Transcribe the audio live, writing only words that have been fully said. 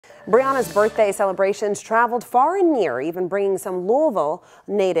Breonna's birthday celebrations traveled far and near, even bringing some Louisville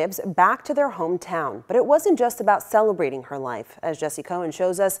natives back to their hometown. But it wasn't just about celebrating her life. As Jesse Cohen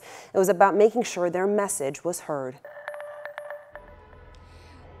shows us, it was about making sure their message was heard.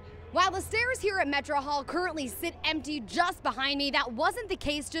 While the stairs here at Metro Hall currently sit empty just behind me, that wasn't the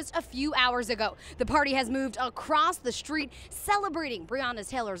case just a few hours ago. The party has moved across the street, celebrating Breonna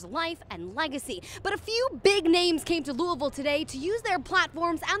Taylor's life and legacy. But a few big names came to Louisville today to use their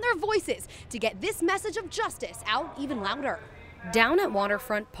platforms and their voices to get this message of justice out even louder. Down at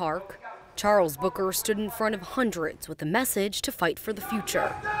Waterfront Park, Charles Booker stood in front of hundreds with a message to fight for the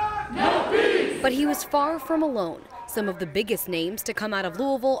future. No peace! But he was far from alone. Some of the biggest names to come out of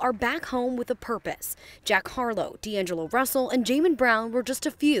Louisville are back home with a purpose. Jack Harlow, D'Angelo Russell, and Jamin Brown were just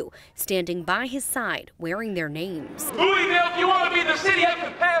a few, standing by his side, wearing their names. Louisville, if you want to be the city of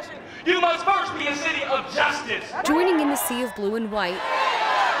compassion, you must first be a city of justice. Joining in the sea of blue and white,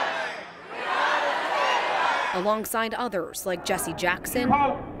 alongside others like Jesse Jackson,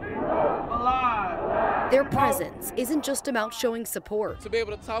 their presence isn't just about showing support. To be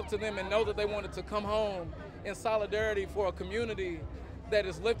able to talk to them and know that they wanted to come home in solidarity for a community that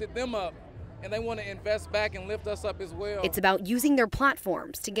has lifted them up, and they want to invest back and lift us up as well. It's about using their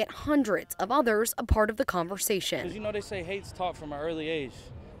platforms to get hundreds of others a part of the conversation. Because you know they say hate's taught from an early age,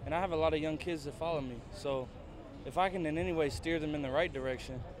 and I have a lot of young kids that follow me, so if I can in any way steer them in the right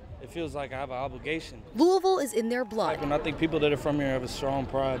direction, it feels like I have an obligation. Louisville is in their blood. And I think people that are from here have a strong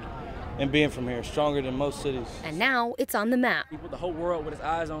pride in being from here, stronger than most cities. And now it's on the map. The whole world with its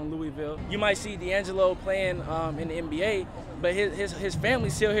eyes on Louisville. You might see D'Angelo playing in the NBA, but his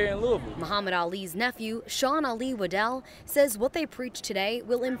family's still here in Louisville. Muhammad Ali's nephew, Sean Ali Waddell, says what they preach today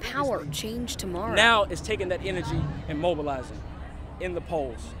will empower change tomorrow. Now it's taking that energy and mobilizing in the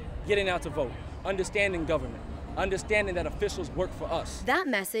polls, getting out to vote, understanding government, understanding that officials work for us. That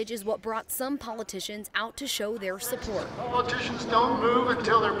message is what brought some politicians out to show their support. Politicians don't move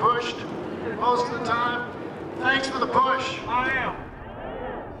until they're pushed. Most of the time, thanks for the push. I am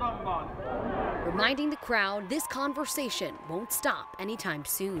somebody. Reminding the crowd this conversation won't stop anytime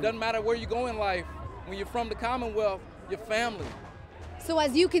soon. It doesn't matter where you go in life. When you're from the Commonwealth, your family. So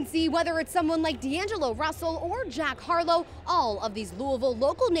as you can see, whether it's someone like D'Angelo Russell or Jack Harlow, all of these Louisville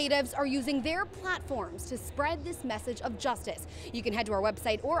local natives are using their platforms to spread this message of justice. You can head to our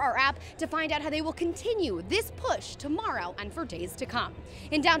website or our app to find out how they will continue this push tomorrow and for days to come.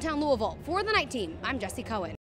 In downtown Louisville, for the Night Team, I'm Jesse Cohen.